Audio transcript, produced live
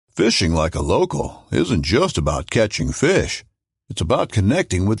Fishing like a local isn't just about catching fish. It's about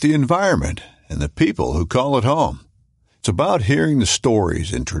connecting with the environment and the people who call it home. It's about hearing the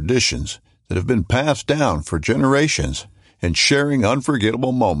stories and traditions that have been passed down for generations and sharing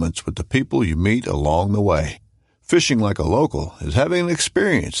unforgettable moments with the people you meet along the way. Fishing like a local is having an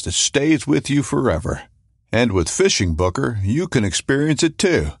experience that stays with you forever. And with Fishing Booker, you can experience it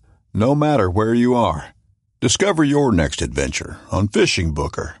too, no matter where you are. Discover your next adventure on Fishing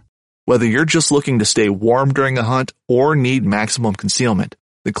Booker. Whether you're just looking to stay warm during a hunt or need maximum concealment,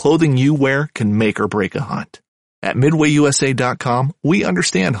 the clothing you wear can make or break a hunt. At MidwayUSA.com, we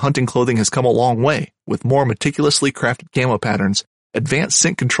understand hunting clothing has come a long way with more meticulously crafted camo patterns, advanced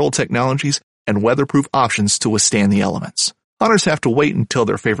scent control technologies, and weatherproof options to withstand the elements. Hunters have to wait until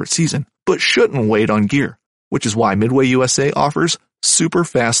their favorite season, but shouldn't wait on gear, which is why Midway USA offers super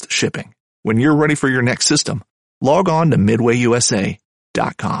fast shipping. When you're ready for your next system, log on to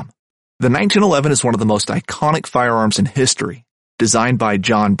MidwayUSA.com. The 1911 is one of the most iconic firearms in history. Designed by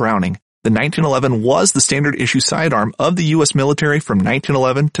John Browning, the 1911 was the standard issue sidearm of the U.S. military from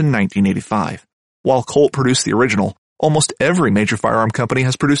 1911 to 1985. While Colt produced the original, almost every major firearm company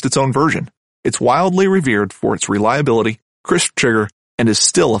has produced its own version. It's wildly revered for its reliability, crisp trigger, and is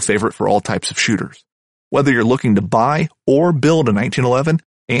still a favorite for all types of shooters. Whether you're looking to buy or build a 1911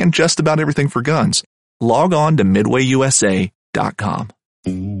 and just about everything for guns, log on to MidwayUSA.com.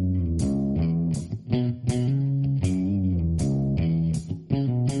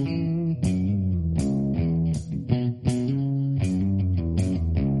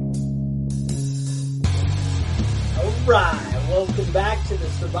 Alright, welcome back to the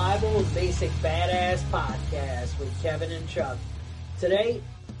Survival of Basic Badass podcast with Kevin and Chuck. Today,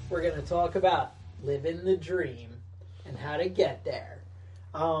 we're going to talk about living the dream and how to get there.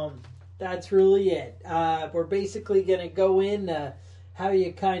 That's really it. We're basically going to go into how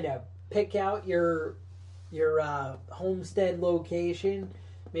you kind of pick out your homestead location,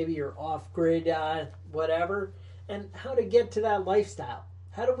 maybe your off-grid whatever, and how to get to that lifestyle.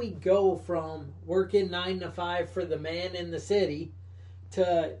 How do we go from working 9 to 5 for the man in the city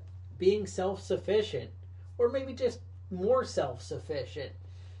to being self-sufficient, or maybe just more self-sufficient?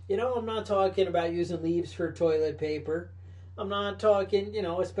 You know, I'm not talking about using leaves for toilet paper. I'm not talking,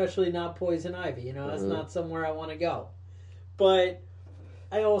 especially not poison ivy. That's not somewhere I want to go. But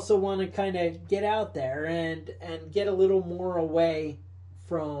I also want to kind of get out there and get a little more away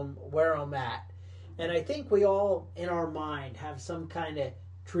from where I'm at. And I think we all, in our mind, have some kind of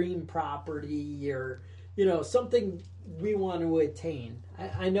dream property or, something we want to attain.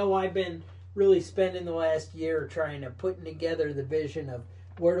 I know I've been really spending the last year trying to putting together the vision of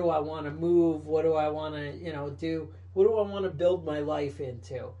where do I want to move, what do I want to, do, what do I want to build my life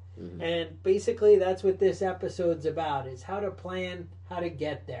into. Mm-hmm. And basically that's what this episode's about, is how to plan, how to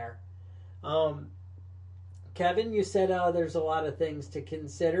get there. Kevin, you said there's a lot of things to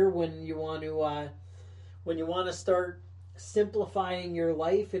consider when you want to start simplifying your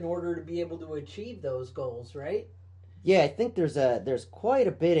life in order to be able to achieve those goals, right? Yeah, I think there's quite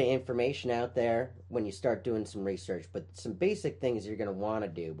a bit of information out there when you start doing some research, but some basic things you're going to want to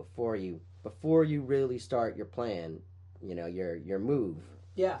do before you really start your plan, your move.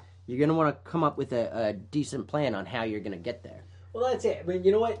 Yeah. You're going to want to come up with a decent plan on how you're going to get there. Well, that's it. I mean,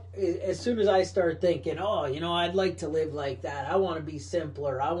 you know what? As soon as I start thinking, I'd like to live like that. I want to be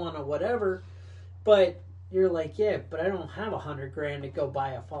simpler. I want to whatever. But you're like, yeah, but I don't have $100,000 to go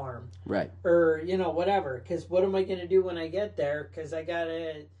buy a farm. Right. Or, whatever. Because what am I going to do when I get there? Because I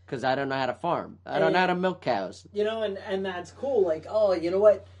don't know how to farm. I don't know how to milk cows. And that's cool. Like, you know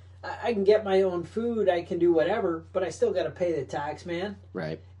what? I can get my own food. I can do whatever. But I still got to pay the tax, man.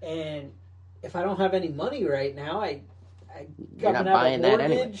 Right. And if I don't I'm going to have a that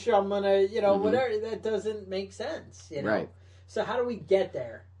anyway. mortgage. I'm going to, whatever. That doesn't make sense, Right. So how do we get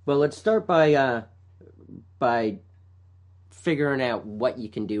there? Well, let's start by figuring out what you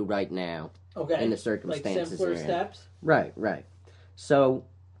can do right now. Okay. In the circumstances. Like simpler steps? Right. So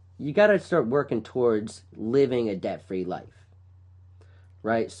you got to start working towards living a debt-free life.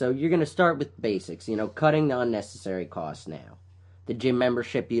 Right? So you're going to start with basics, cutting the unnecessary costs now. The gym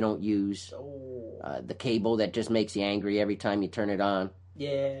membership you don't use. The cable that just makes you angry every time you turn it on.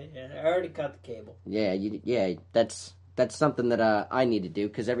 Yeah, I already cut the cable. Yeah, that's something that I need to do,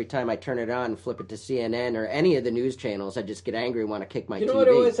 because every time I turn it on and flip it to CNN or any of the news channels, I just get angry and want to kick my TV. You know what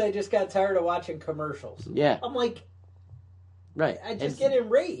it was? I just got tired of watching commercials. Yeah. I'm like... Right. I just get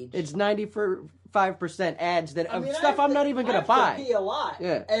enraged. It's 95% ads stuff I'm not even going to buy. I have to pee a lot.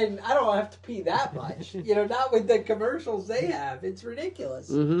 Yeah. And I don't have to pee that much. Not with the commercials they have. It's ridiculous.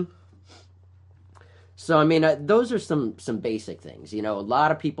 Mm-hmm. So I mean, those are some basic things. You know, a lot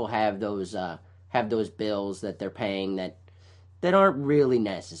of people have those bills that they're paying that aren't really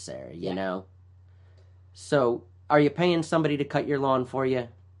necessary. You know. So, are you paying somebody to cut your lawn for you?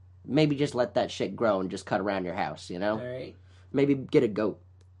 Maybe just let that shit grow and just cut around your house. You know. All right. Get a goat.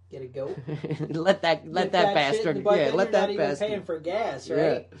 Get a goat. let that bastard. Yeah, let that not bastard. Even paying for gas,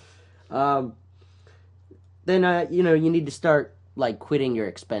 right? Yeah. Then you know, you need to start like quitting your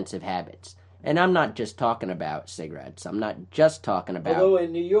expensive habits. And I'm not just talking about cigarettes. I'm not just talking about. Although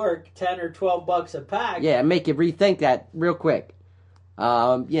in New York, $10 or $12 a pack. Yeah, make you rethink that real quick. You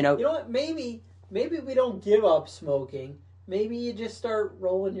know. You know what? Maybe we don't give up smoking. Maybe you just start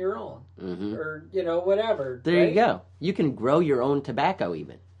rolling your own, or you know, whatever. There you go. You can grow your own tobacco,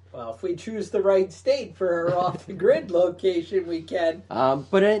 even. Well, if we choose the right state for our off-the-grid location, we can.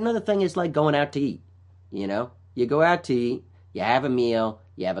 But another thing is like going out to eat. You know, you go out to eat, you have a meal,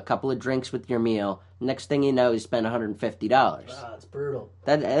 you have a couple of drinks with your meal. Next thing you know, you spend $150. Wow, it's brutal.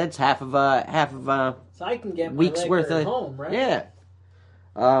 That's half of So I can get week's my worth at of home, right? Yeah.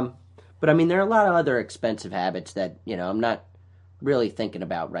 But I mean, there are a lot of other expensive habits that you know I'm not really thinking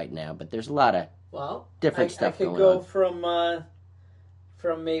about right now. But there's a lot of different stuff going on. I could go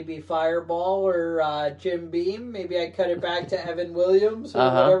from maybe Fireball or Jim Beam. Maybe I cut it back to Evan Williams or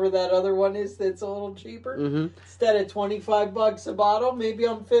whatever that other one is that's a little cheaper. Instead of $25 a bottle, maybe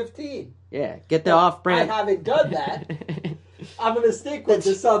I'm 15. Yeah, get the off-brand. I haven't done that. I'm going to stick with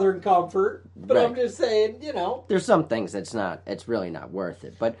the Southern Comfort, but I'm just saying, you know. There's some things it's really not worth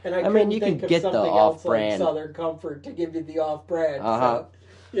it. But and I mean, you can get the off-brand. Like Southern Comfort to give you the off-brand. So,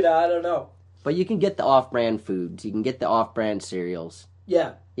 you know, I don't know. But you can get the off-brand foods. You can get the off-brand cereals.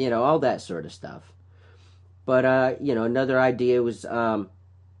 Yeah. You know, all that sort of stuff. But, you know, another idea was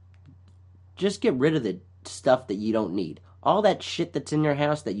just get rid of the stuff that you don't need. All that shit that's in your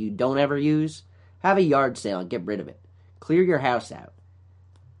house that you don't ever use, have a yard sale and get rid of it. Clear your house out.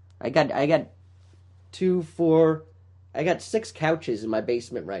 I got 6 couches in my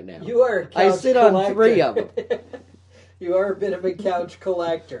basement right now. You are a couch I sit collector. on 3 of them. You are a bit of a couch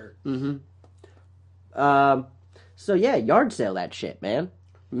collector. So yeah, yard sale that shit, man.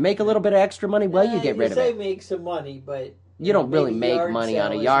 Make a little bit of extra money while you get rid of it. You say make some money, but you don't really make money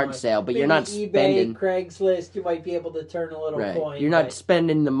on a yard sale, but you're not spending. eBay, Craigslist, you might be able to turn a little coin. You're not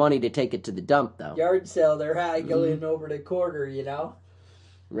spending the money to take it to the dump, though. Yard sale, they're haggling over the quarter, you know.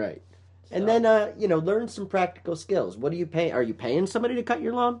 Right. So. And then, you know, learn some practical skills. What do you pay? Are you paying somebody to cut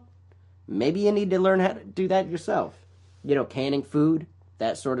your lawn? Maybe you need to learn how to do that yourself. You know, canning food,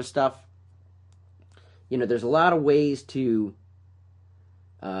 that sort of stuff. You know, there's a lot of ways to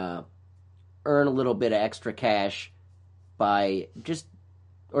earn a little bit of extra cash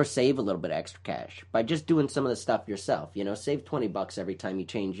or save a little bit of extra cash by just doing some of the stuff yourself. You know, save $20 every time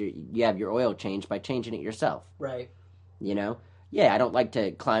you have your oil changed by changing it yourself. Right. You know? Yeah, I don't like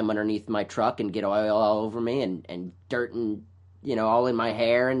to climb underneath my truck and get oil all over me and dirt and, you know, all in my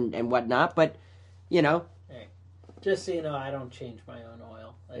hair and whatnot, but, you know. Hey, just so you know, I don't change my own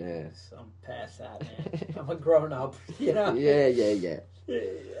oil. I'm past that, man. I'm a grown-up, you know? Yeah.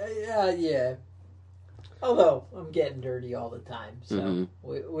 Yeah. Although, I'm getting dirty all the time, so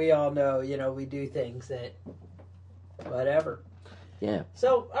we all know, you know, we do things that, whatever. Yeah.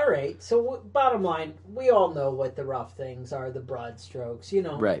 So, all right. So, bottom line, we all know what the rough things are, the broad strokes, you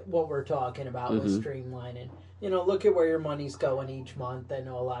know, what we're talking about with streamlining. You know, look at where your money's going each month. I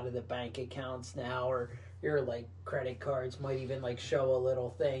know a lot of the bank accounts now, or your, like, credit cards might even, like, show a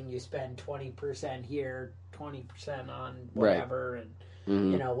little thing. You spend 20% here, 20% on whatever, and,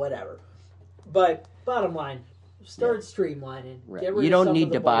 you know, whatever. But, bottom line, start streamlining. Right. Get rid you of don't some need of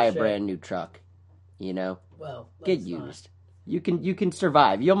the to buy a bullshit. brand new truck, you know? Well, get used. You can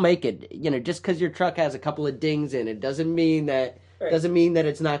survive. You'll make it. You know, just because your truck has a couple of dings in it doesn't mean that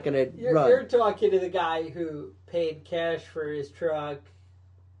it's not going to run. You're talking to the guy who paid cash for his truck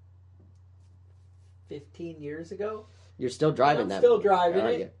 15 years ago. You're still driving that. Still driving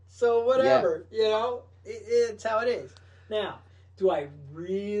it. So whatever, you know, it's how it is. Now, do I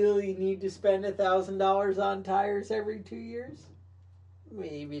really need to spend $1,000 on tires every 2 years?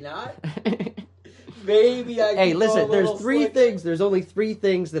 Maybe not. Maybe I can Hey, listen, there's slick. There's only 3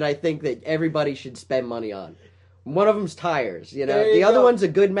 things that I think that everybody should spend money on. One of them's tires, you know. The other one's a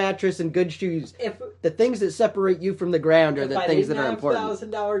good mattress and good shoes. The things that separate you from the ground are the things that are important. If I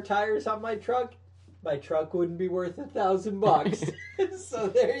didn't have $1,000 tires on my truck wouldn't be worth $1,000. So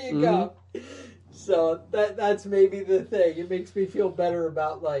there you go. So that's maybe the thing. It makes me feel better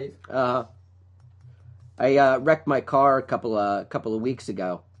about life. I wrecked my car a couple of weeks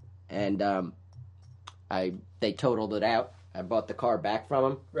ago, and they totaled it out, I bought the car back from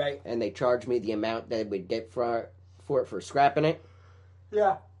them, Right. and they charged me the amount that we'd get for it scrapping it,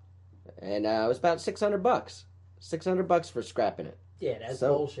 Yeah. and it was about $600. $600 for scrapping it. Yeah, that's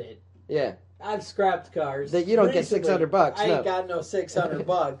So- bullshit. Yeah, I've scrapped cars. That you don't get recently. $600. I ain't No. got no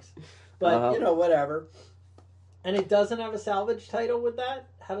 $600, but Uh-huh. whatever. And it doesn't have a salvage title with that.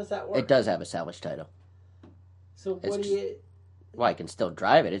 How does that work? it does have a salvage title. So It's what do you? Well, I can still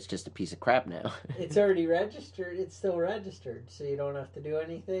drive it. It's just a piece of crap now. It's already registered. It's still registered, so you don't have to do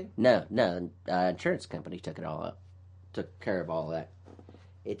anything. No, insurance company took it all up. Took care of all that.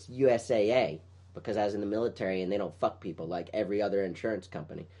 It's USAA, because I was in the military and they don't fuck people like every other insurance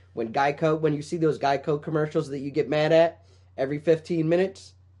company. When you see those Geico commercials that you get mad at every 15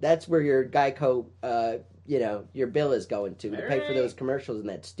 minutes, that's where your Geico, your bill is going to pay for those commercials and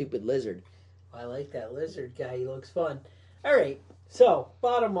that stupid lizard. I like that lizard guy. He looks fun. All right. So,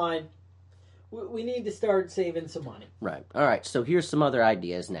 bottom line, we need to start saving some money. Right. All right. So here's some other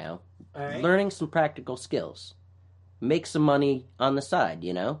ideas now. All right. Learning some practical skills. Make some money on the side,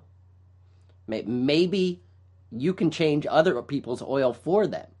 Maybe you can change other people's oil for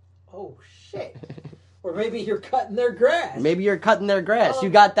them. Oh shit. Or maybe you're cutting their grass. Maybe you're cutting their grass. You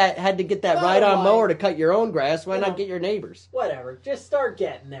had to get that bottom ride-on line, mower to cut your own grass. Why you not know, get your neighbors? Whatever. Just start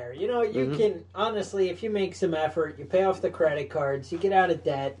getting there. You Mm-hmm. can, honestly, if you make some effort, you pay off the credit cards, you get out of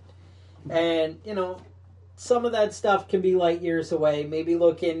debt, and, some of that stuff can be light years away. Maybe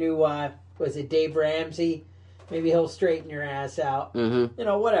look into, was it Dave Ramsey? Maybe he'll straighten your ass out. Mm-hmm.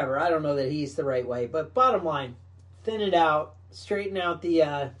 Whatever. I don't know that he's the right way. But bottom line, thin it out, straighten out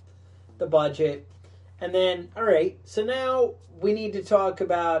the budget. And then, all right, so now we need to talk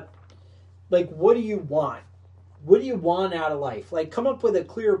about, what do you want? What do you want out of life? Come up with a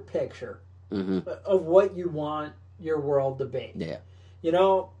clear picture of what you want your world to be. Yeah.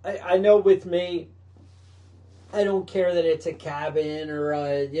 I know with me, I don't care that it's a cabin or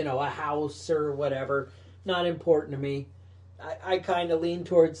a house or whatever. Not important to me. I kind of lean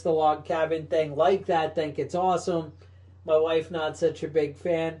towards the log cabin thing. Like that, think it's awesome. My wife, not such a big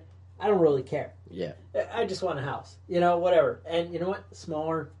fan. I don't really care. Yeah. I just want a house. Whatever. And you know what?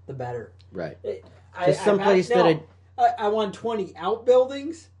 Smaller, the better. Right. I want 20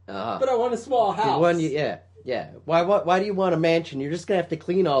 outbuildings, but I want a small house. Yeah. Why do you want a mansion? You're just gonna have to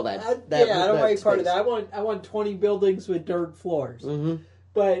clean all that. I don't like part of that. I want 20 buildings with dirt floors. Mm-hmm.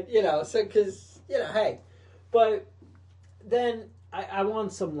 But hey, but then I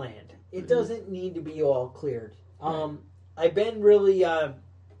want some land. It doesn't need to be all cleared. I've been really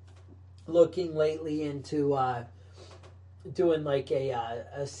looking lately into doing a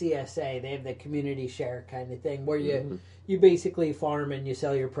CSA. They have the community share kind of thing where you basically farm and you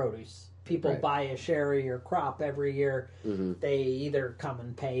sell your produce. People buy a share of your crop every year. Mm-hmm. They either come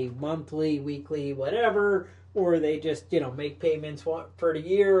and pay monthly, weekly, whatever, or they just make payments for the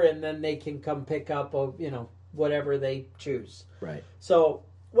year and then they can come pick up whatever they choose. Right. So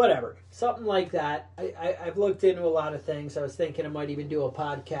whatever, something like that. I've looked into a lot of things. I was thinking I might even do a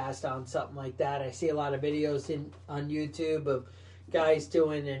podcast on something like that. I see a lot of videos on YouTube of guys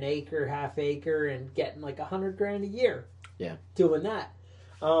doing an acre, half acre, and getting $100,000 a year. Yeah, doing that.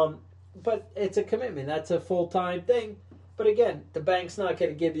 But it's a commitment. That's a full-time thing. But again, the bank's not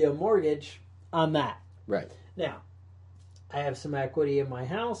going to give you a mortgage on that. right. Now, I have some equity in my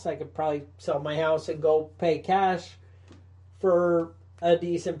house. I could probably sell my house and go pay cash for a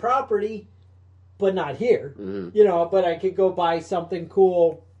decent property, but not here. Mm-hmm. But I could go buy something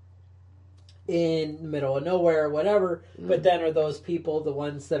cool in the middle of nowhere or whatever. Mm-hmm. But then are those people the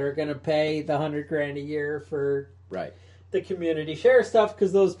ones that are going to pay the $100,000 a year for Right. the community share stuff?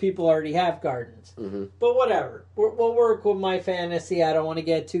 Because those people already have gardens. Mm-hmm. But whatever. We'll work with my fantasy. I don't want to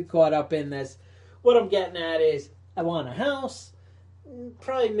get too caught up in this. What I'm getting at is I want a house,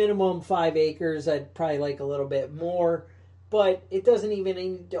 probably minimum 5 acres. I'd probably like a little bit more. But it doesn't even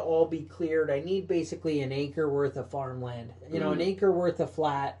need to all be cleared. I need basically an acre worth of farmland. An acre worth of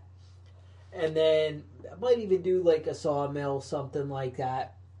flat. And then I might even do a sawmill, something like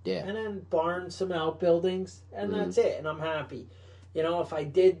that. Yeah. And then barn, some outbuildings, and that's it. And I'm happy. If I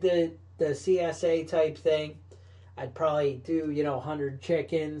did the CSA type thing, I'd probably do 100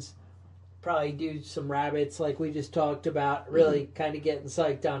 chickens, probably do some rabbits like we just talked about. Really kind of getting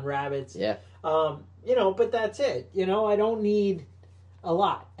psyched on rabbits. Yeah. But that's it. I don't need a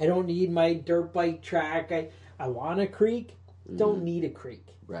lot. I don't need my dirt bike track. I want a creek. Don't need a creek.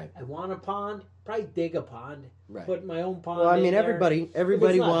 Right. I want a pond. Probably dig a pond. Right. Put my own pond. Well, I mean, in there.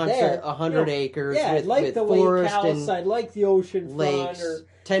 everybody not wants there, 100 acres. Yeah, with, I'd like with the forest lake house. and I'd like the ocean lakes, front.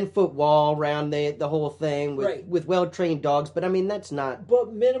 10-foot wall around the whole thing with Right. with well trained dogs. But I mean, that's not.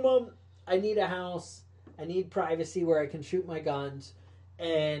 But minimum, I need a house. I need privacy where I can shoot my guns,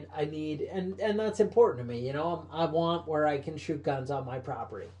 and I need and that's important to me. You know, I want where I can shoot guns on my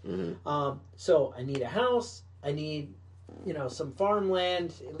property. So I need a house. I need, you know, some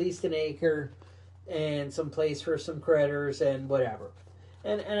farmland, at least an acre, and some place for some critters and whatever,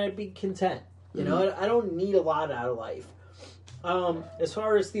 and I'd be content. You know, I don't need a lot out of life. As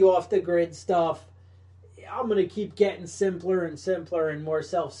far as the off the grid stuff, I'm gonna keep getting simpler and simpler and more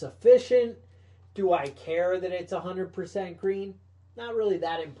self sufficient. Do I care that it's 100% green? Not really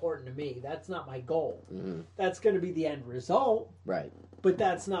that important to me. That's not my goal. That's going to be the end result. Right. But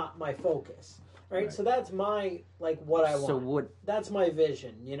that's not my focus. Right? So that's my, like, what I want. That's my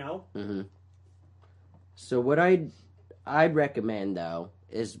vision, you know? So what I'd recommend, though,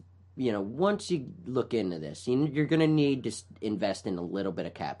 is, you know, once you look into this, you're going to need to invest in a little bit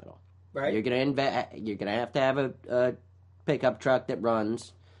of capital. Right. You're going to have a pickup truck that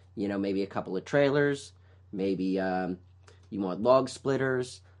runs, you know, maybe a couple of trailers, maybe you want log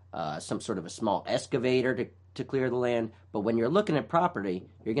splitters, some sort of a small excavator to clear the land. But when you're looking at property,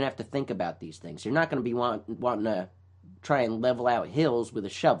 you're going to have to think about these things. You're not going to be wanting to try and level out hills with a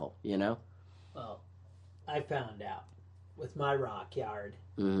shovel, you know? Well, I found out with my rock yard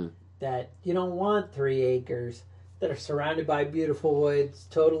that you don't want 3 acres that are surrounded by beautiful woods,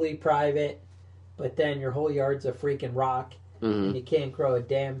 totally private, but then your whole yard's a freaking rock. And you can't grow a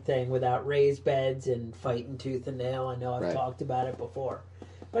damn thing without raised beds and fighting tooth and nail. I know I've talked about it before.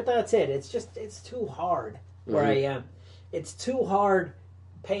 But that's it. It's too hard where I am. It's too hard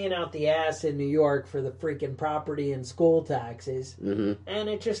paying out the ass in New York for the freaking property and school taxes. And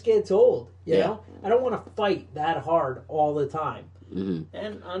it just gets old, you know? I don't want to fight that hard all the time.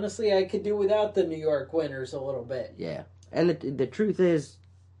 And honestly, I could do without the New York winters a little bit. Yeah. And the truth is,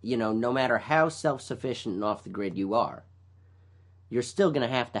 you know, no matter how self-sufficient and off the grid you are, you're still going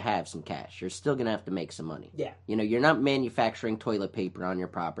to have some cash. You're still going to have to make some money. Yeah. You know, you're not manufacturing toilet paper on your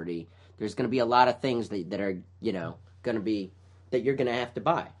property. There's going to be a lot of things that are, you know, going to be, that you're going to have to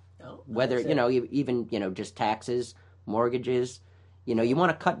buy. Oh, whether, you know, even, you know, just taxes, mortgages. You know, you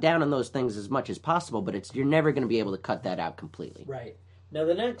want to cut down on those things as much as possible, but you're never going to be able to cut that out completely. Right. Now,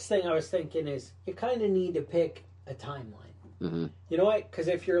 the next thing I was thinking is you kind of need to pick a timeline. You know what? Because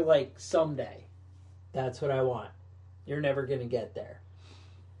if you're like, someday, that's what I want. You're never going to get there.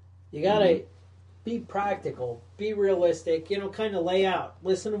 You got to be practical, be realistic, you know, kind of lay out.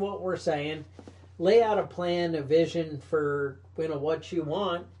 Listen to what we're saying. Lay out a plan, a vision for, you know, what you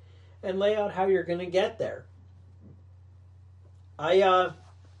want, and lay out how you're going to get there. You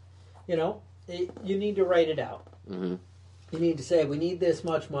know, you need to write it out. You need to say, we need this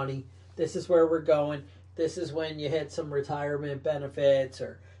much money. This is where we're going. This is when you hit some retirement benefits,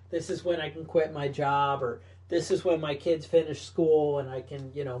 or this is when I can quit my job, or this is when my kids finish school and I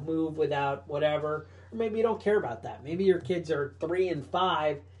can, you know, move without whatever. Or maybe you don't care about that. Maybe your kids are 3 and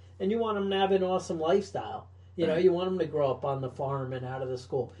 5 and you want them to have an awesome lifestyle. You know, you want them to grow up on the farm and out of the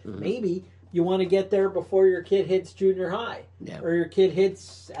school. Maybe you want to get there before your kid hits junior high or your kid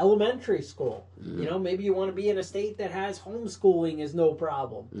hits elementary school. You know, maybe you want to be in a state that has homeschooling is no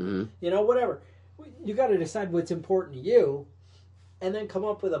problem. You know, whatever. You got to decide what's important to you. And then come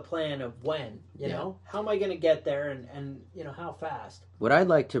up with a plan of when, you know? How am I going to get there and, you know, how fast? What I'd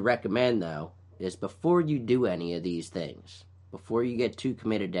like to recommend, though, is before you do any of these things, before you get too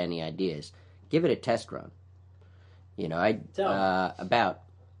committed to any ideas, give it a test run. You know, about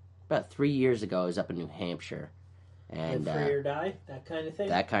 3 years ago, I was up in New Hampshire. And Live free or die? That kind of thing?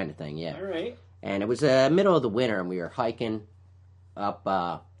 That kind of thing, yeah. All right. And it was middle of the winter, and we were hiking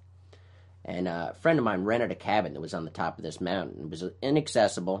up... And a friend of mine rented a cabin that was on the top of this mountain. It was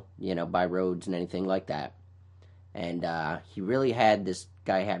inaccessible, you know, by roads and anything like that. And this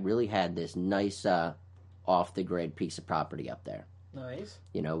guy had this nice off-the-grid piece of property up there. Nice.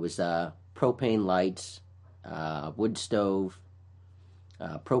 You know, it was propane lights, wood stove,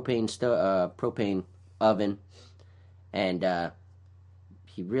 propane oven, and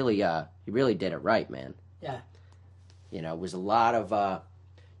he really did it right, man. Yeah. You know, it was a lot of...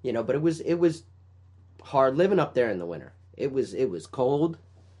 You know, but it was hard living up there in the winter. It was cold.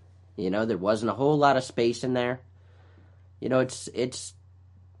 You know, there wasn't a whole lot of space in there. You know, it's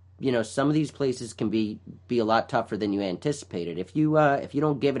you know, some of these places can be a lot tougher than you anticipated. If you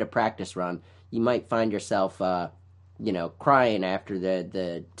don't give it a practice run, you might find yourself you know, crying after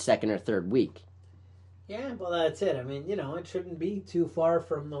the second or third week. Yeah, well, that's it. I mean, you know, it shouldn't be too far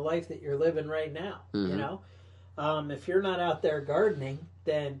from the life that you're living right now. You know, if you're not out there gardening,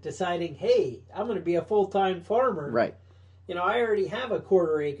 then deciding, hey, I'm going to be a full-time farmer. Right. You know, I already have a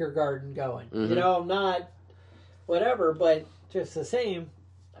 1/4 acre garden going. You know, I'm not whatever, but just the same,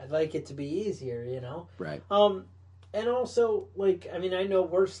 I'd like it to be easier, Right. And also, like, I mean, I know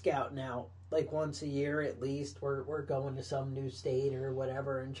we're scouting out, like, once a year at least. We're going to some new state or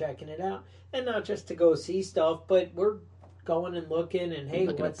whatever and checking it out. And not just to go see stuff, but we're going and looking and, hey,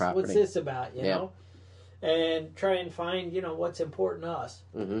 Looking at what's this about, you Yeah. know? And try and find, what's important to us.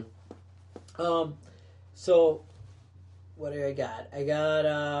 Mm-hmm. So, what do I got? I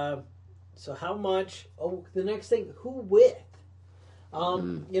got, so how much, the next thing, who with?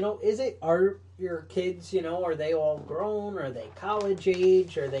 Are your kids, are they all grown? Are they college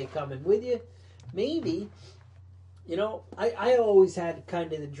age? Are they coming with you? Maybe, I always had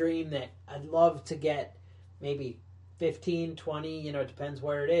kind of the dream that I'd love to get maybe 15, 20, it depends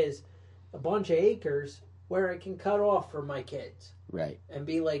where it is, a bunch of acres where I can cut off for my kids. Right. And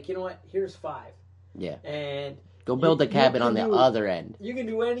be like, you know what, here's 5. Yeah. And go build a cabin on the other end. You can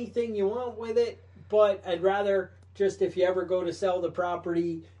do anything you want with it, but I'd rather just if you ever go to sell the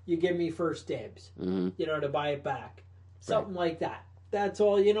property, you give me first dibs, to buy it back. Something like that. That's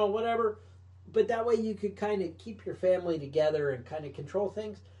all, whatever. But that way you could kind of keep your family together and kind of control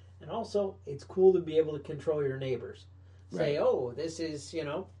things. And also, it's cool to be able to control your neighbors. Say, this is,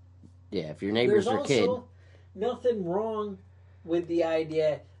 Yeah, if your neighbors are kid. There's also nothing wrong with the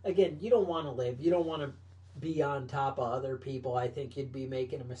idea. Again, you don't want to you don't want to be on top of other people. I think you'd be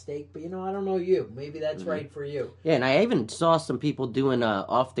making a mistake. But, I don't know you. Maybe that's right for you. Yeah, and I even saw some people doing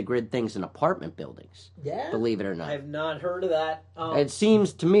off-the-grid things in apartment buildings. Yeah? Believe it or not. I've not heard of that. It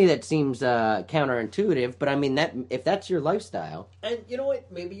seems counterintuitive, but I mean, that if that's your lifestyle. And you know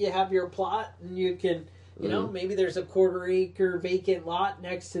what? Maybe you have your plot and you can, maybe there's a 1/4 acre vacant lot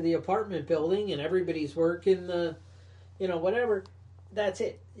next to the apartment building and everybody's working the, whatever. That's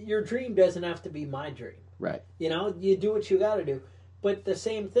it. Your dream doesn't have to be my dream. Right. You do what you got to do. But the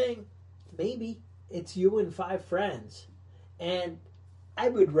same thing, maybe it's you and 5 friends. And I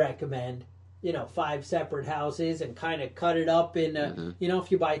would recommend, 5 separate houses and kind of cut it up in,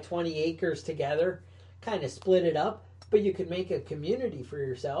 if you buy 20 acres together, kind of split it up. But you could make a community for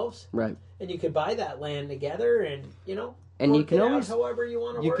yourselves. Right. And you could buy that land together and, and you can always, however you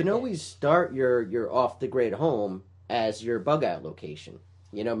want to you work can it. always start your off-the-grid home as your bug-out location.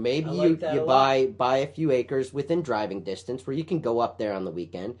 Maybe like you buy a few acres within driving distance where you can go up there on the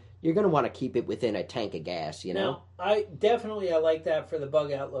weekend. You're going to want to keep it within a tank of gas, Now, I like that for the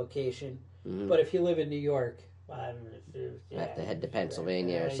bug-out location. But if you live in New York, I don't know. Have to head to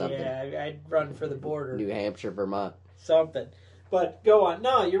Pennsylvania or something. Yeah, I'd run for the border. New Hampshire, Vermont. Something. But go on.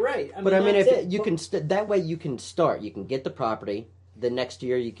 No, you're right. But I mean, if you can, that way you can start. You can get the property. The next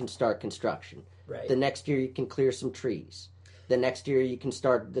year you can start construction. Right. The next year you can clear some trees. The next year you can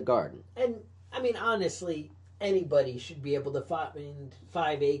start the garden. And I mean, honestly, anybody should be able to find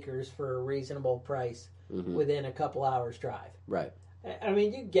 5 acres for a reasonable price within a couple hours drive. Right. I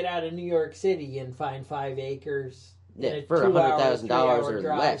mean, you can get out of New York City and find 5 acres. Yeah, for $100,000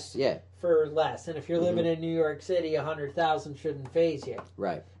 or less. Yeah. For less. And if you're living in New York City, $100,000 shouldn't faze you.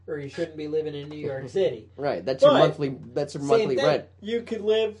 Right. Or you shouldn't be living in New York City. Right. That's your monthly. That's your monthly rent. You could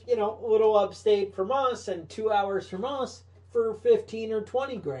live, a little upstate from us and 2 hours from us for 15 or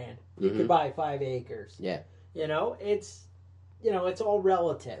 20 grand. You could buy 5 acres. Yeah. It's all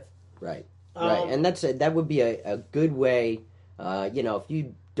relative. Right. Right. And that would be a good way. If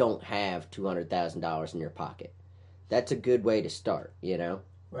you don't have $200,000 in your pocket, that's a good way to start.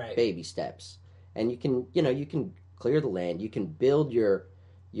 Right. Baby steps, and you can clear the land. You can build your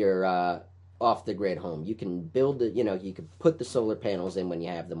off the grid home. You can build it. You can put the solar panels in when you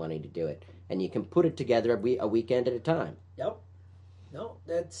have the money to do it, and you can put it together a weekend at a time. Yep. No,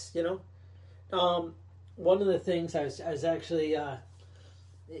 that's one of the things I was actually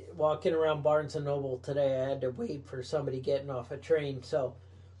walking around Barnes and Noble today. I had to wait for somebody getting off a train, so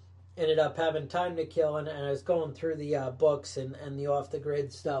ended up having time to kill, and I was going through the books and the off the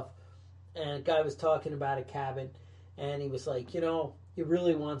grid stuff, and a guy was talking about a cabin, and he was like, you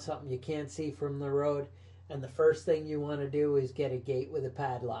really want something you can't see from the road, and the first thing you want to do is get a gate with a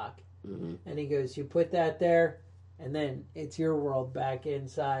padlock. And he goes, you put that there, and then it's your world back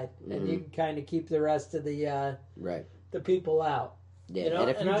inside, and you can kind of keep the rest of the the people out. Yeah, and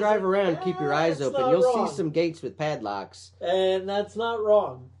if you drive around, keep your eyes open, you'll see some gates with padlocks. And that's not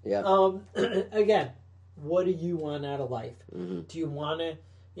wrong. Yeah. Again, what do you want out of life? Do you want to,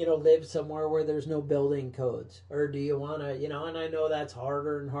 live somewhere where there's no building codes? Or do you want to, and I know that's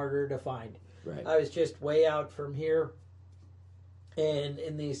harder and harder to find. Right. I was just way out from here and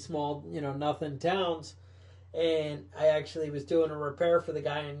in these small, nothing towns. And I actually was doing a repair for the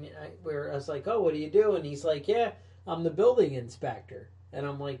guy, and I was like, oh, what do you do? And he's like, yeah, I'm the building inspector. And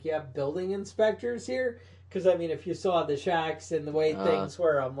I'm like, you have building inspectors here? Because, I mean, if you saw the shacks and the way things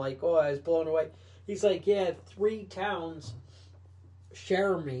were, I'm like, oh, I was blown away. He's like, yeah, 3 towns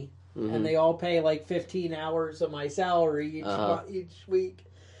share me, and they all pay like 15 hours of my salary each week.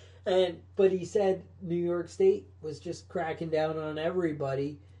 But he said New York State was just cracking down on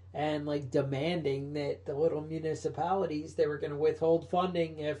everybody and like demanding that the little municipalities, they were going to withhold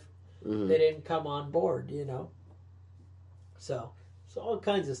funding if they didn't come on board, you know. So all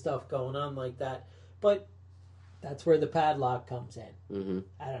kinds of stuff going on like that. But that's where the padlock comes in.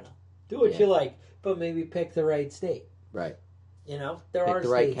 I don't know. Do what you like, but maybe pick the right state. Right. You know, there pick are the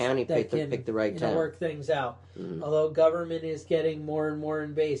right states county, that pick the right town. work things out. Although government is getting more and more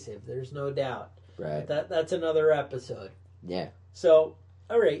invasive, there's no doubt. Right. That's another episode. Yeah. So,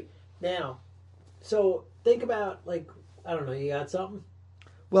 all right, now, so think about like, I don't know, you got something?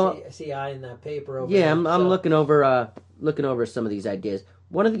 Well, I see eye in that paper over yeah, there. I'm looking over some of these ideas.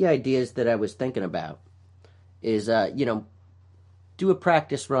 One of the ideas that I was thinking about is, do a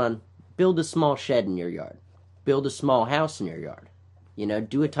practice run, build a small shed in your yard, build a small house in your yard,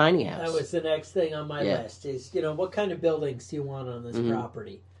 do a tiny house. That was the next thing on my list is, what kind of buildings do you want on this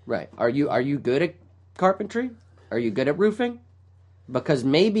property? Right. Are you good at carpentry? Are you good at roofing? Because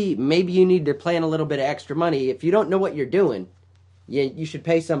maybe you need to plan a little bit of extra money. If you don't know what you're doing, you should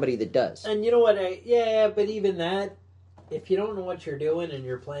pay somebody that does. And you know what? But even that, if you don't know what you're doing and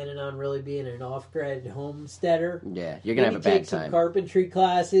you're planning on really being an off-grid homesteader, you're gonna have a bad take some time. carpentry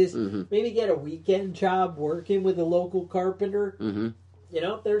classes. Maybe get a weekend job working with a local carpenter.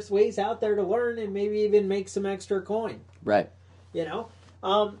 There's ways out there to learn and maybe even make some extra coin. Right.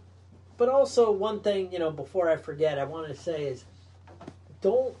 But also one thing, before I forget, I want to say is,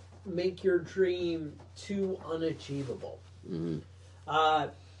 don't make your dream too unachievable. You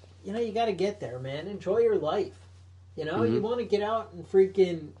got to get there, man. Enjoy your life. You want to get out and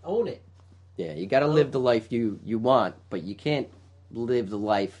freaking own it. Yeah, you got to live the life you want, but you can't live the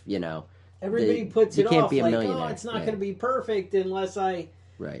life, Everybody puts it off. You can't be a like, millionaire. It's not going to be perfect unless I...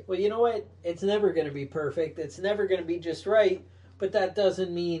 Right. Well, you know what? It's never going to be perfect. It's never going to be just right. But that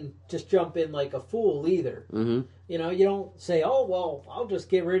doesn't mean just jump in like a fool either. You don't say, "Oh, well, I'll just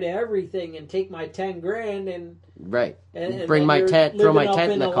get rid of everything and take my $10,000 and right, and bring my tent, throw my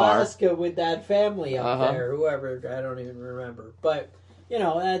tent in the car." Alaska with that family up there, whoever, I don't even remember. But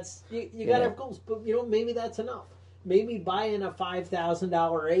that's you got to have goals. But maybe that's enough. Maybe buying a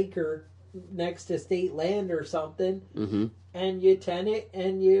 $5,000 acre next to state land or something, and you tent it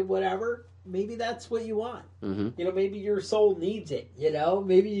and you whatever. Maybe that's what you want. Maybe your soul needs it.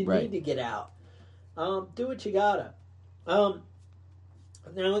 Maybe you need to get out. Do what you gotta. Now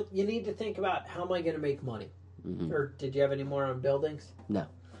you need to think about, how am I going to make money? Or did you have any more on buildings? No.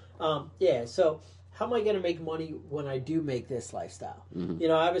 So how am I going to make money when I do make this lifestyle?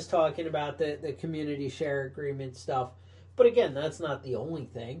 I was talking about the community share agreement stuff, but again, that's not the only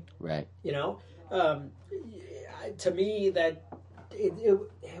thing. Right. To me, that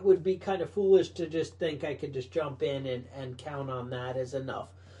it would be kind of foolish to just think I could just jump in and count on that as enough.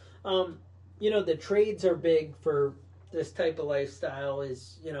 The trades are big for this type of lifestyle.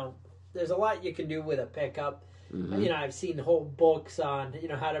 There's a lot you can do with a pickup. I've seen whole books on,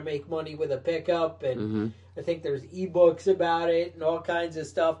 how to make money with a pickup, and I think there's ebooks about it and all kinds of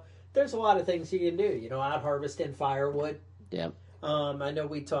stuff. There's a lot of things you can do, out harvesting firewood. Yeah. I know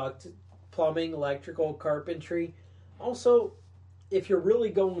we talked plumbing, electrical, carpentry. Also, if you're really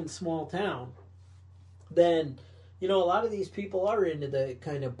going small town, then, a lot of these people are into the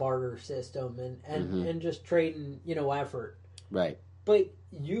kind of barter system and just trading, effort. Right. But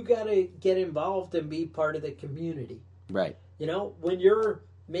you got to get involved and be part of the community. Right. When you're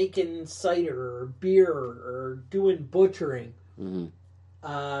making cider or beer or doing butchering,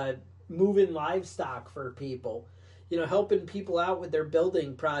 moving livestock for people, helping people out with their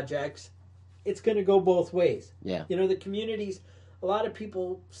building projects, it's going to go both ways. Yeah. The communities, a lot of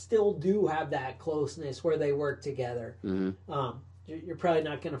people still do have that closeness where they work together. You're probably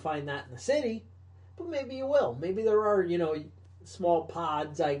not going to find that in the city, but maybe you will. Maybe there are, small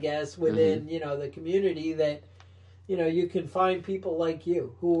pods, I guess, within, the community that, you can find people like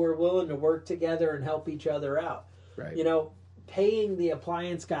you who are willing to work together and help each other out. Right. Paying the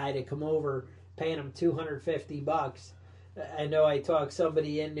appliance guy to come over, paying him $250. I know I talked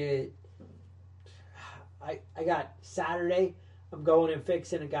somebody into... I got Saturday, I'm going and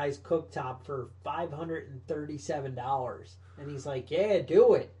fixing a guy's cooktop for $537. And he's like, yeah,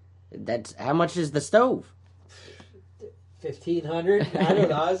 do it. That's how much is the stove? $1,500. I don't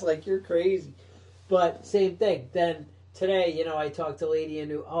know. I was like, you're crazy. But same thing. Then today, I talked to a lady and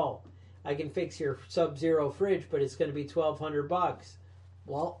knew, I can fix your Sub-Zero fridge, but it's going to be $1,200.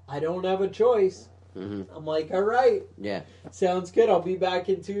 well, I don't have a choice. Mm-hmm. I'm like, all right, Yeah. sounds good. I'll be back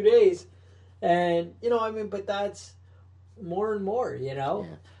in 2 days. And, but that's more and more, Yeah.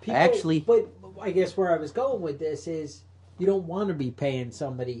 People, but I guess where I was going with this is you don't want to be paying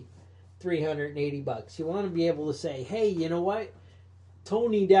somebody $380. You want to be able to say, hey, you know what?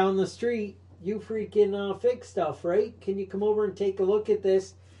 Tony down the street, you freaking fix stuff, right? Can you come over and take a look at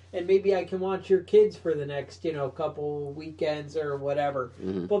this? And maybe I can watch your kids for the next, couple weekends or whatever.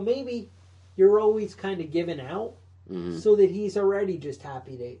 Mm-hmm. But maybe you're always kind of giving out so that he's already just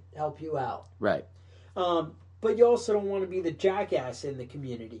happy to help you out. Right. But you also don't want to be the jackass in the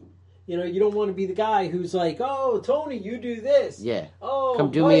community. You don't want to be the guy who's like, oh, Tony, you do this. Yeah. Oh, come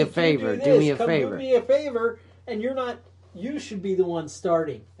do Mike, me a favor. Do me a favor. Do me a favor. And you're not, you should be the one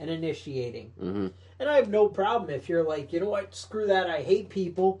starting and initiating. Mm-hmm. And I have no problem if you're like, you know what, screw that, I hate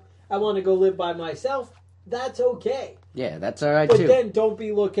people. I want to go live by myself. That's okay. Yeah, that's all right, but too. But then don't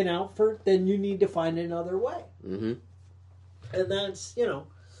be looking out for, then you need to find another way. Mm-hmm. And that's,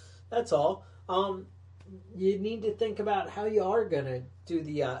 that's all. You need to think about how you are going to do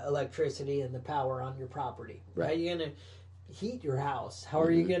the electricity and the power on your property. Right. How are you going to heat your house? How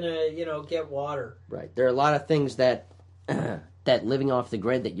are you going to, get water? Right. There are a lot of things that that living off the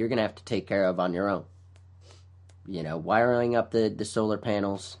grid that you're going to have to take care of on your own. Wiring up the solar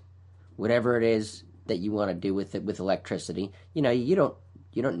panels, whatever it is that you want to do with it with electricity. You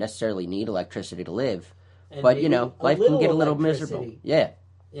don't necessarily need electricity to live, And but maybe life can get a little miserable. electricity. Yeah.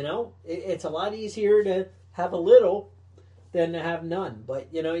 It's a lot easier to have a little than to have none.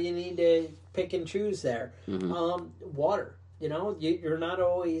 But, you need to pick and choose there. Mm-hmm. Water. You're not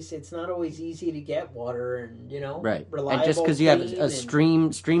always, it's not always easy to get water and, right. reliable. And just because you have a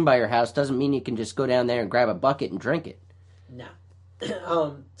stream by your house doesn't mean you can just go down there and grab a bucket and drink it. No.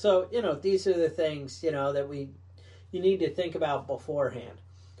 So, these are the things, that you need to think about beforehand.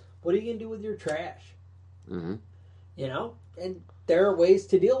 What are you going to do with your trash? Mm-hmm. And there are ways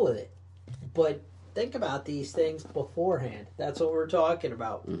to deal with it. But think about these things beforehand. That's what we're talking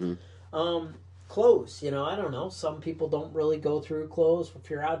about. Mm-hmm. Clothes, I don't know. Some people don't really go through clothes. If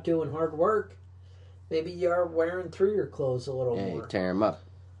you're out doing hard work, maybe you're wearing through your clothes a little more. You tear them up.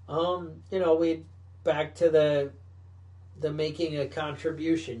 We back to the making a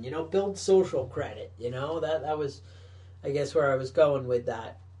contribution. Build social credit. That was, I guess, where I was going with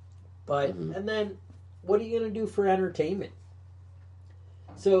that. But and then, what are you going to do for entertainment?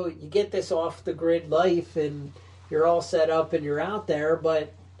 So you get this off the grid life, and you're all set up, and you're out there.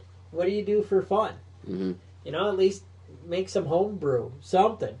 But what do you do for fun? Mm-hmm. At least make some homebrew,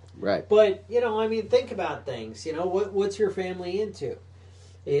 something. Right. But think about things. What's your family into?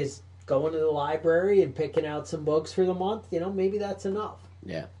 Is going to the library and picking out some books for the month? Maybe that's enough.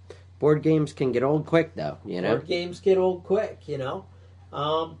 Yeah. Board games can get old quick, though. Board games get old quick.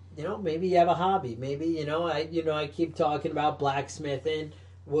 Maybe you have a hobby. Maybe I keep talking about blacksmithing,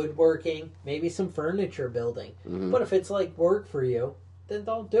 woodworking, maybe some furniture building. Mm-hmm. But if it's like work for you, then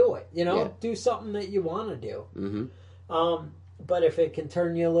don't do it. Yeah. Do something that you want to do. Mm-hmm. But if it can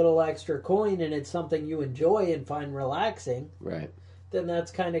turn you a little extra coin and it's something you enjoy and find relaxing, right, then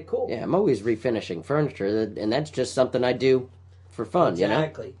that's kind of cool. Yeah, I'm always refinishing furniture, and that's just something I do for fun.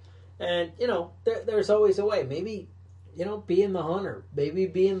 Exactly. And there's always a way. Maybe being the hunter, maybe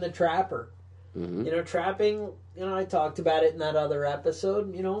being the trapper. Mm-hmm. Trapping, I talked about it in that other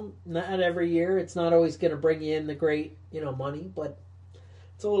episode. Not every year. It's not always going to bring you in the great, money, but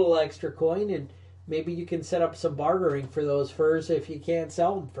it's a little extra coin, and maybe you can set up some bartering for those furs if you can't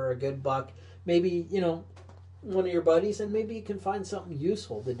sell them for a good buck. Maybe, one of your buddies, and maybe you can find something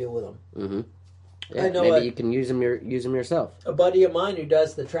useful to do with them. Mm-hmm. Yeah, I know maybe you can use them yourself. A buddy of mine who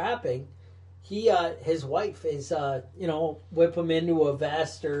does the trapping, his wife is, whip him into a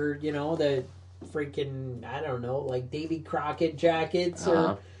vest or, the freaking, I don't know, like Davy Crockett jackets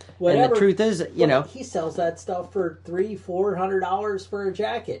or whatever. And the truth is, he sells that stuff for $300-$400 for a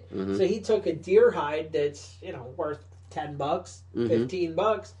jacket. Mm-hmm. So he took a deer hide that's, worth $10,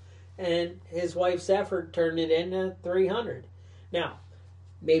 $15, and his wife's effort turned it into $300. Now,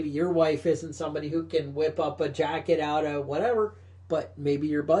 maybe your wife isn't somebody who can whip up a jacket out of whatever, but maybe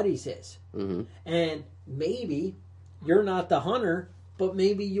your buddy's is. Mm-hmm. And maybe you're not the hunter, but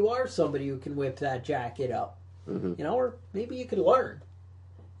maybe you are somebody who can whip that jacket up. Mm-hmm. Or maybe you could learn.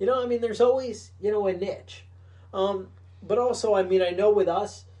 There's always, a niche. But also, I know with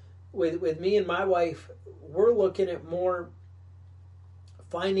us, with me and my wife, we're looking at more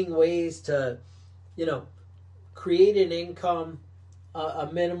finding ways to, create an income, a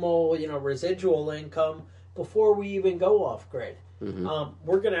minimal, residual income before we even go off grid. Mm-hmm.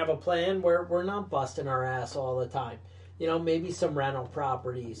 We're going to have a plan where we're not busting our ass all the time. maybe some rental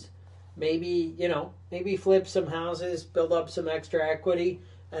properties. Maybe, maybe flip some houses, build up some extra equity,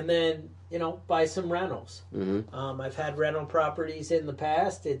 and then, buy some rentals. Mm-hmm. I've had rental properties in the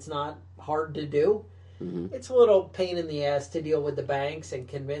past. It's not hard to do. Mm-hmm. It's a little pain in the ass to deal with the banks and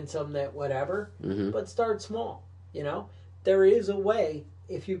convince them that whatever, Mm-hmm. but start small, There is a way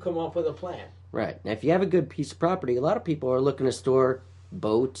if you come up with a plan. Right. Now, if you have a good piece of property, a lot of people are looking to store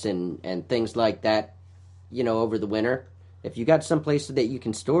boats and things like that, over the winter. If you got some place that you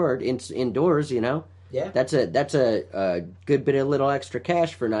can store it indoors, Yeah. that's a good bit of little extra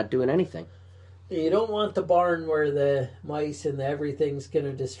cash for not doing anything. You don't want the barn where the mice and everything's going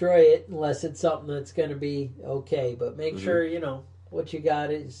to destroy it unless it's something that's going to be okay. But make sure, what you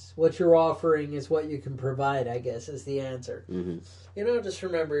got is what you're offering is what you can provide, I guess, is the answer. Mm-hmm. Just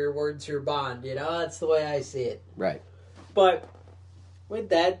remember your word's your bond. That's the way I see it. Right. But with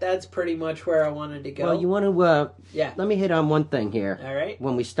that, that's pretty much where I wanted to go. Well, you want to, yeah. Let me hit on one thing here. All right.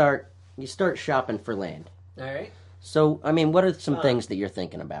 When you start shopping for land. All right. So, what are some things that you're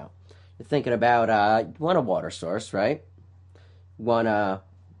thinking about? You're thinking about, you want a water source, right? You want a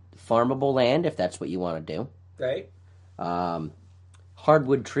farmable land, if that's what you want to do. Right.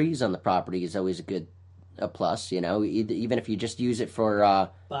 Hardwood trees on the property is always a plus, even if you just use it for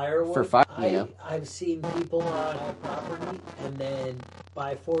firewood. For fire, I've seen people have property and then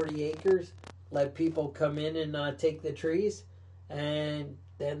buy 40 acres, let people come in and take the trees, and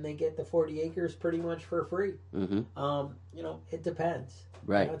then they get the 40 acres pretty much for free. Mm-hmm. It depends.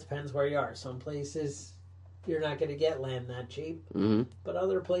 Right. It depends where you are. Some places you're not going to get land that cheap, Mm-hmm. but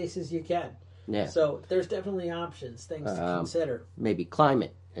other places you can. Yeah. So there's definitely options, things to consider. Maybe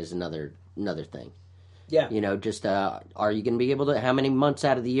climate is another thing. Yeah. Just are you going to be able to? How many months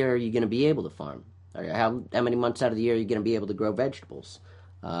out of the year are you going to be able to farm? Or how many months out of the year are you going to be able to grow vegetables?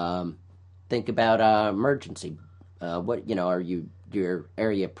 Think about emergency. What are your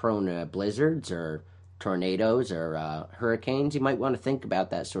area prone to blizzards or tornadoes or hurricanes? You might want to think about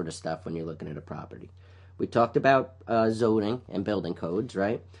that sort of stuff when you're looking at a property. We talked about zoning and building codes,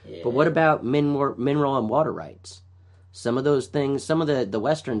 right? Yeah. But what about mineral and water rights? Some of those things, some of the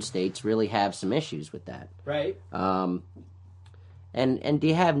western states really have some issues with that. Right. And do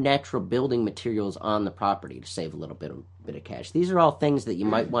you have natural building materials on the property to save a little bit of cash? These are all things that you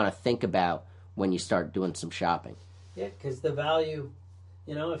might want to think about when you start doing some shopping. Yeah, because the value,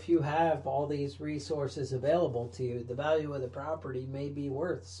 if you have all these resources available to you, the value of the property may be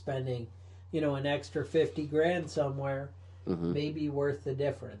worth spending, an extra $50,000 somewhere. Mm-hmm. May be worth the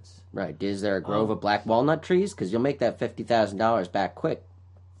difference. Right. Is there a grove of black walnut trees? Because you'll make that $50,000 back quick.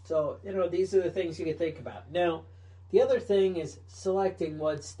 So, these are the things you can think about. Now, the other thing is selecting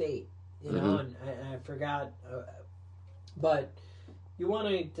what state, Mm-hmm. and I forgot, but you want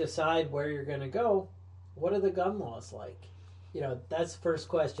to decide where you're going to go. What are the gun laws like? That's the first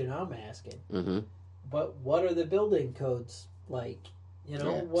question I'm asking. Mm-hmm. But what are the building codes like? Yeah.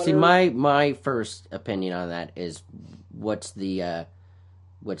 What See, are... my first opinion on that is what's the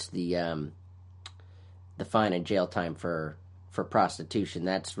fine and jail time for prostitution?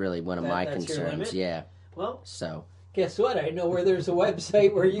 That's really one of my that's your limit? concerns. Yeah. Well, So. guess what? I know where there's a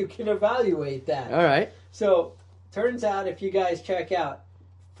website where you can evaluate that. All right. So, turns out if you guys check out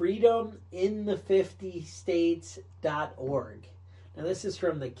freedomin the50states.org. Now, this is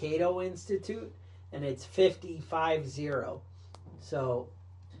from the Cato Institute, and it's 5050. So,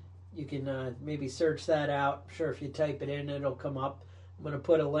 you can maybe search that out. I'm sure if you type it in, it'll come up. I'm going to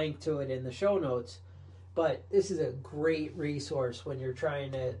put a link to it in the show notes. But this is a great resource when you're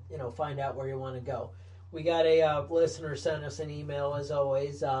trying to, find out where you want to go. We got a listener sent us an email, as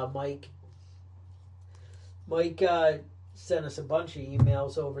always, Mike. Mike sent us a bunch of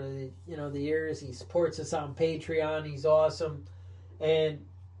emails over the years. He supports us on Patreon. He's awesome, and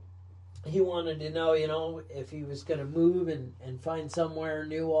he wanted to know, if he was going to move and find somewhere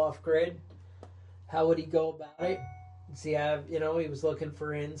new off grid, how would he go about it? See, he was looking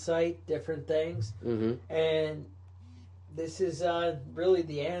for insight, different things, and this is really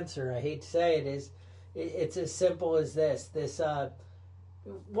the answer. I hate to say it, it's as simple as this.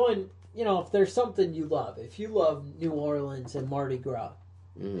 One, if there's something you love, if you love New Orleans and Mardi Gras,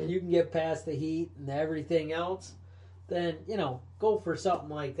 and you can get past the heat and everything else, then, go for something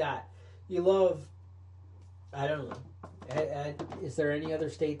like that. You love, I don't know, is there any other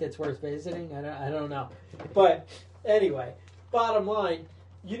state that's worth visiting? I don't know. But anyway, bottom line,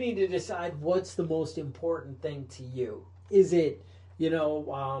 you need to decide what's the most important thing to you. Is it,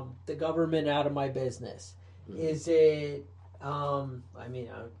 the government out of my business? Is it, to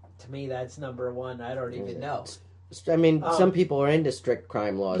me, that's number one. I don't even know. Some people are into strict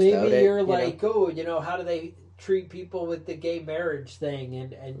crime laws. Maybe though, you're like, how do they treat people with the gay marriage thing,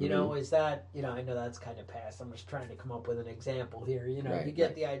 and you know, is that, you know, I know that's kind of past. I'm just trying to come up with an example here. You know, you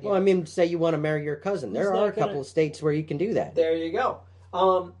get the idea. Well, I mean, say you want to marry your cousin. There are a couple of states where you can do that. There you go.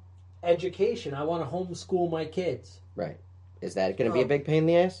 Education. I want to homeschool my kids. Right. Is that going to be a big pain in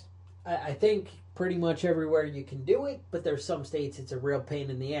the ass? I think pretty much everywhere you can do it, but there's some states it's a real pain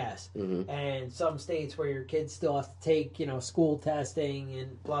in the ass. And some states where your kids still have to take, you know, school testing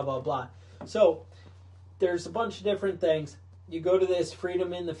and blah, blah, blah. So there's a bunch of different things. You go to this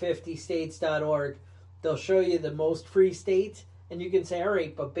freedomin50states.org. They'll show you the most free states, and you can say, all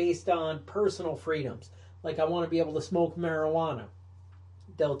right, but based on personal freedoms. Like, I want to be able to smoke marijuana.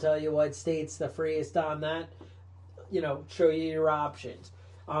 They'll tell you what state's the freest on that. You know, show you your options.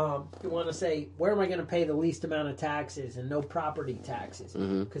 You want to say, where am I going to pay the least amount of taxes and no property taxes?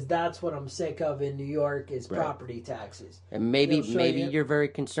 Because that's what I'm sick of in New York is property taxes. And maybe you're very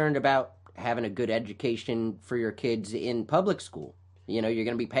concerned about having a good education for your kids in public school. You know, you're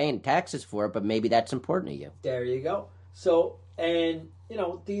going to be paying taxes for it, but maybe that's important to you. There you go. So, and, you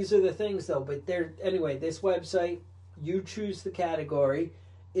know, these are the things, though. But anyway, this website, you choose the category.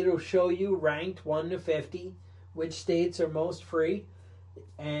 It'll show you ranked 1 to 50, which states are most free.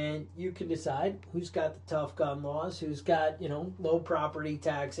 And you can decide who's got the tough gun laws, who's got, you know, low property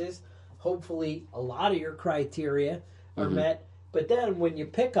taxes. Hopefully, a lot of your criteria are met. But then when you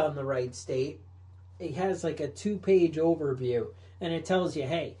pick on the right state, it has like a 2-page overview. And it tells you,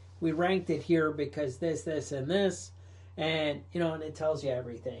 hey, we ranked it here because this, this, and this. And, you know, and it tells you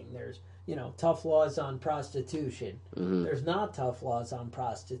everything. There's, you know, tough laws on prostitution. There's not tough laws on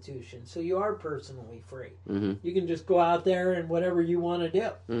prostitution. So you are personally free. You can just go out there and whatever you want to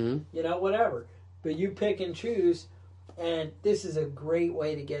do. You know, whatever. But you pick and choose. And this is a great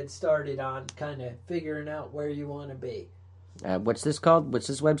way to get started on kind of figuring out where you want to be. What's this called? What's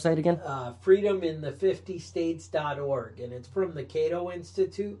this website again? freedomin50states.org. And it's from the Cato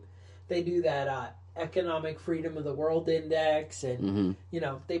Institute. They do that Economic Freedom of the World Index, and you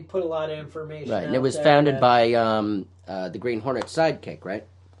know, they put a lot of information right, out and it was there founded by the Green Hornet sidekick, right?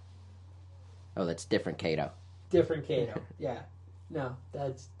 Oh, that's different Cato. Different Cato, yeah. No,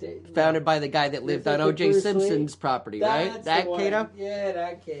 that's founded by the guy that lived on O.J. Simpson's property, right? That Cato? Yeah,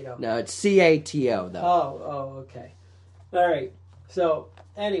 that Cato. No, it's Cato though. Oh, okay. All right. So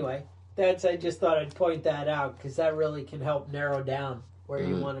anyway, I just thought I'd point that out because that really can help narrow down where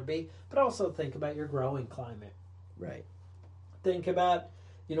you want to be, but also think about your growing climate. Right. Think about,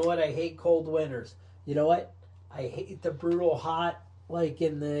 you know what, I hate cold winters. You know what? I hate the brutal hot, like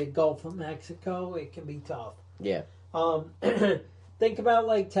in the Gulf of Mexico. It can be tough. Yeah. Think about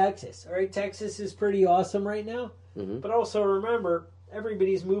like Texas. All right, Texas is pretty awesome right now, but also remember,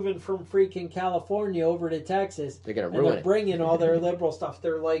 everybody's moving from freaking California over to Texas. They're going to ruin it. Bringing all their liberal stuff.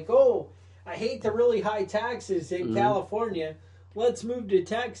 They're like, oh, I hate the really high taxes in California. Let's move to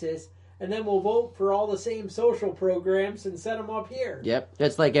Texas, and then we'll vote for all the same social programs and set them up here. Yep.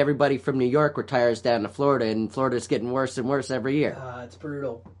 That's like everybody from New York retires down to Florida, and Florida's getting worse and worse every year. It's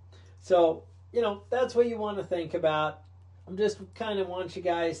brutal. So, you know, that's what you want to think about. I'm just kind of want you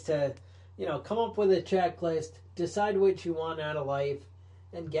guys to, you know, come up with a checklist, decide what you want out of life,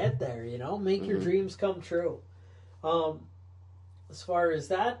 and get there, you know. Make your dreams come true. As far as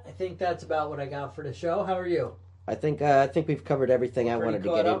that, I think that's about what I got for the show. How are you? I think we've covered everything I wanted to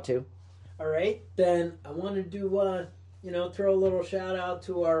get into. All right, then I wanted to, you know, throw a little shout out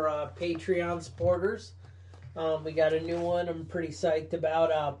to our Patreon supporters. We got a new one I'm pretty psyched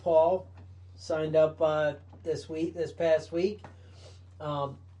about. Paul signed up this past week.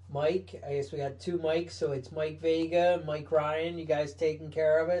 Mike, I guess we got 2 Mikes, so it's Mike Vega and Mike Ryan. You guys taking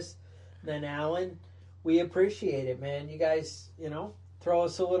care of us. And then Alan, we appreciate it, man. You guys, you know, throw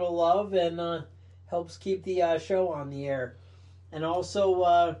us a little love and helps keep the show on the air. And also,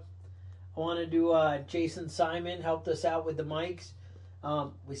 I want to do Jason Simon helped us out with the mics.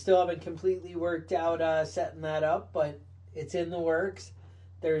 We still haven't completely worked out setting that up, but it's in the works.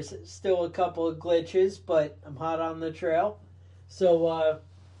 There's still a couple of glitches, but I'm hot on the trail. So,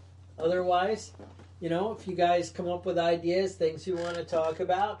 otherwise, you know, if you guys come up with ideas, things you want to talk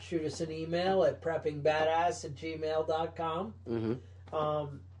about, shoot us an email at preppingbadass@gmail.com.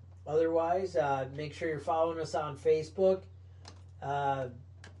 Otherwise, make sure you're following us on Facebook.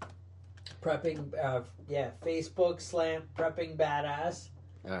 Facebook/Prepping Badass.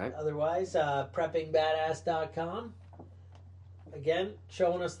 All right. Otherwise, preppingbadass.com. Again,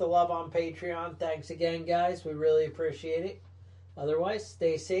 showing us the love on Patreon. Thanks again, guys. We really appreciate it. Otherwise,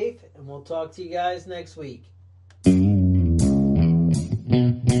 stay safe, and we'll talk to you guys next week.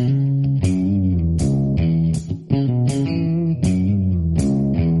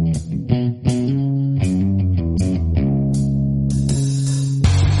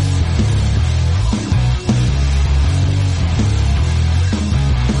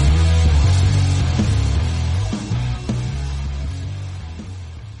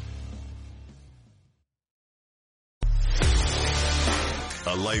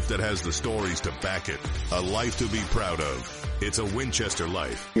 life that has the stories to back it. A life to be proud of. It's a Winchester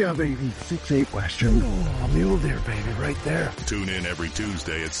life. Yeah, baby. 6'8" Western. Oh, mule deer, baby, right there. Tune in every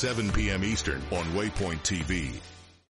Tuesday at 7 p.m. Eastern on Waypoint TV.